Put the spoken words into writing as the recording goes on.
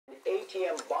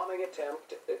ATM bombing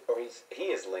attempt, or he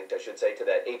is linked, I should say, to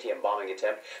that ATM bombing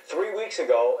attempt 3 weeks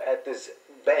ago at this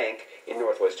bank in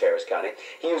Northwest Harris County.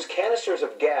 He used canisters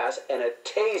of gas and a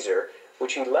taser,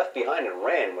 which he left behind and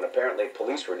ran when apparently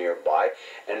police were nearby,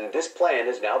 and this plan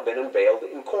has now been unveiled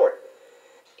in court.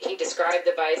 He described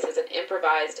the device as an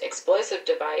improvised explosive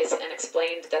device and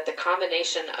explained that the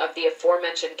combination of the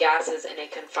aforementioned gases in a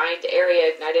confined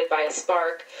area ignited by a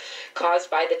spark caused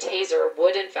by the taser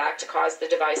would in fact cause the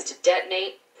device to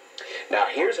detonate. Now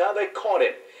here's how they caught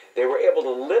him. They were able to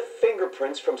lift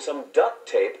fingerprints from some duct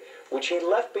tape which he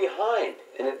left behind,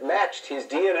 and it matched his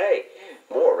DNA.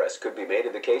 More arrests could be made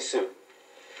in the case soon.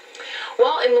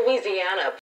 Well, in Louisiana,